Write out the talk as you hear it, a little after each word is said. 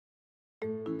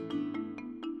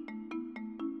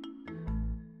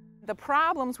The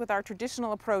problems with our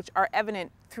traditional approach are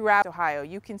evident throughout Ohio.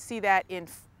 You can see that in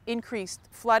increased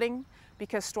flooding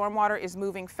because stormwater is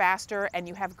moving faster and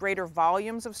you have greater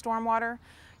volumes of stormwater.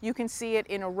 You can see it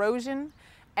in erosion.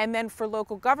 And then for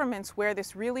local governments, where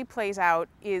this really plays out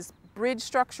is bridge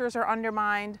structures are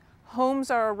undermined,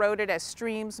 homes are eroded as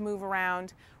streams move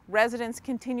around, residents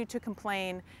continue to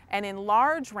complain, and in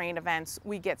large rain events,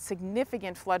 we get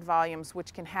significant flood volumes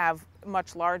which can have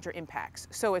much larger impacts.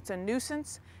 So it's a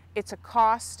nuisance, it's a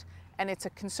cost, and it's a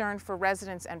concern for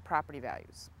residents and property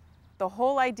values. The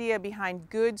whole idea behind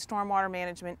good stormwater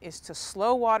management is to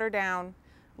slow water down,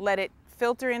 let it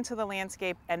filter into the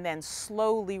landscape, and then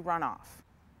slowly run off.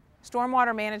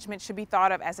 Stormwater management should be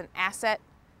thought of as an asset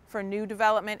for new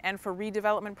development and for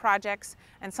redevelopment projects,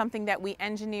 and something that we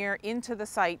engineer into the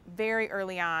site very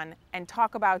early on and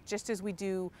talk about, just as we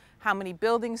do how many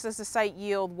buildings does the site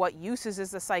yield, what uses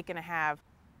is the site going to have.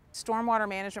 Stormwater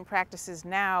management practices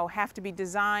now have to be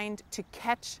designed to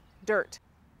catch dirt.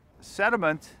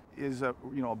 Sediment is a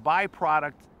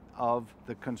byproduct of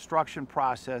the construction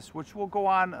process, which will go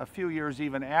on a few years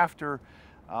even after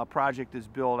a project is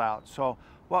built out. So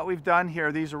what we've done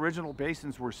here, these original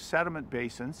basins were sediment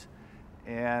basins,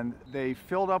 and they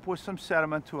filled up with some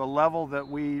sediment to a level that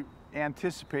we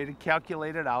anticipated,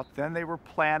 calculated out. Then they were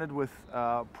planted with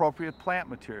appropriate plant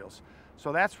materials.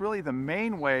 So that's really the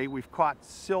main way we've caught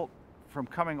silt from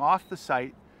coming off the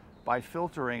site, by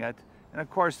filtering it. And of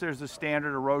course there's the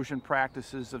standard erosion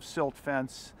practices of silt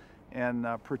fence and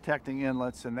protecting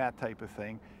inlets and that type of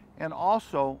thing. And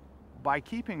also by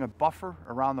keeping a buffer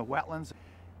around the wetlands.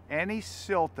 Any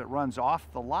silt that runs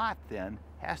off the lot then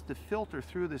has to filter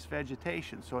through this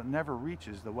vegetation so it never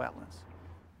reaches the wetlands.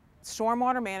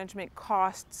 Stormwater management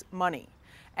costs money,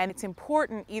 and it's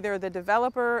important either the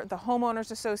developer, the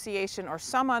homeowners association, or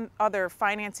some other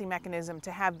financing mechanism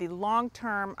to have the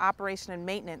long-term operation and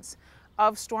maintenance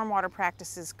of stormwater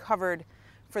practices covered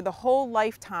for the whole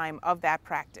lifetime of that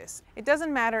practice. It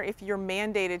doesn't matter if you're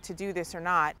mandated to do this or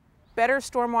not. Better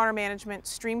stormwater management,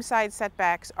 streamside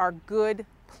setbacks are good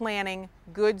planning,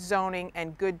 good zoning,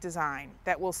 and good design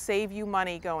that will save you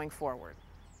money going forward.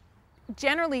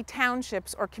 Generally,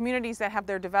 townships or communities that have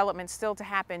their development still to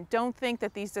happen don't think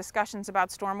that these discussions about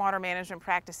stormwater management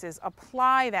practices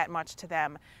apply that much to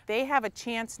them. They have a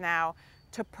chance now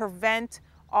to prevent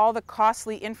all the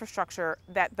costly infrastructure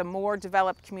that the more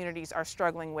developed communities are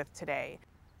struggling with today.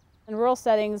 In rural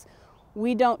settings,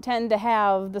 we don't tend to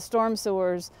have the storm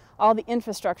sewers, all the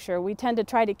infrastructure. We tend to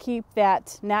try to keep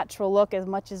that natural look as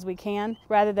much as we can,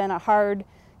 rather than a hard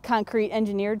concrete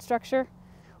engineered structure.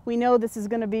 We know this is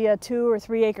going to be a 2 or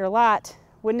 3 acre lot.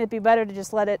 Wouldn't it be better to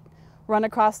just let it run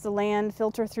across the land,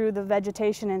 filter through the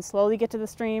vegetation, and slowly get to the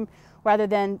stream, rather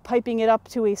than piping it up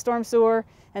to a storm sewer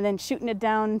and then shooting it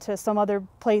down to some other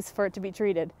place for it to be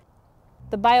treated?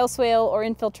 The bioswale or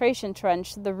infiltration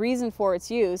trench, the reason for its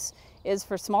use is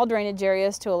for small drainage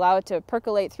areas to allow it to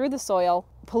percolate through the soil,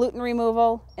 pollutant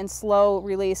removal, and slow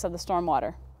release of the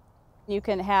stormwater. You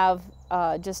can have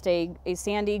just a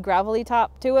sandy, gravelly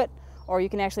top to it, or you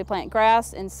can actually plant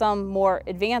grass. In some more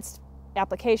advanced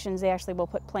applications, they actually will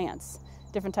put plants,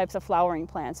 different types of flowering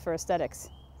plants for aesthetics.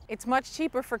 It's much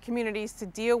cheaper for communities to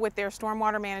deal with their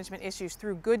stormwater management issues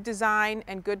through good design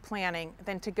and good planning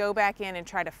than to go back in and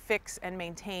try to fix and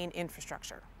maintain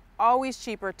infrastructure. Always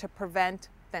cheaper to prevent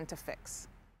than to fix.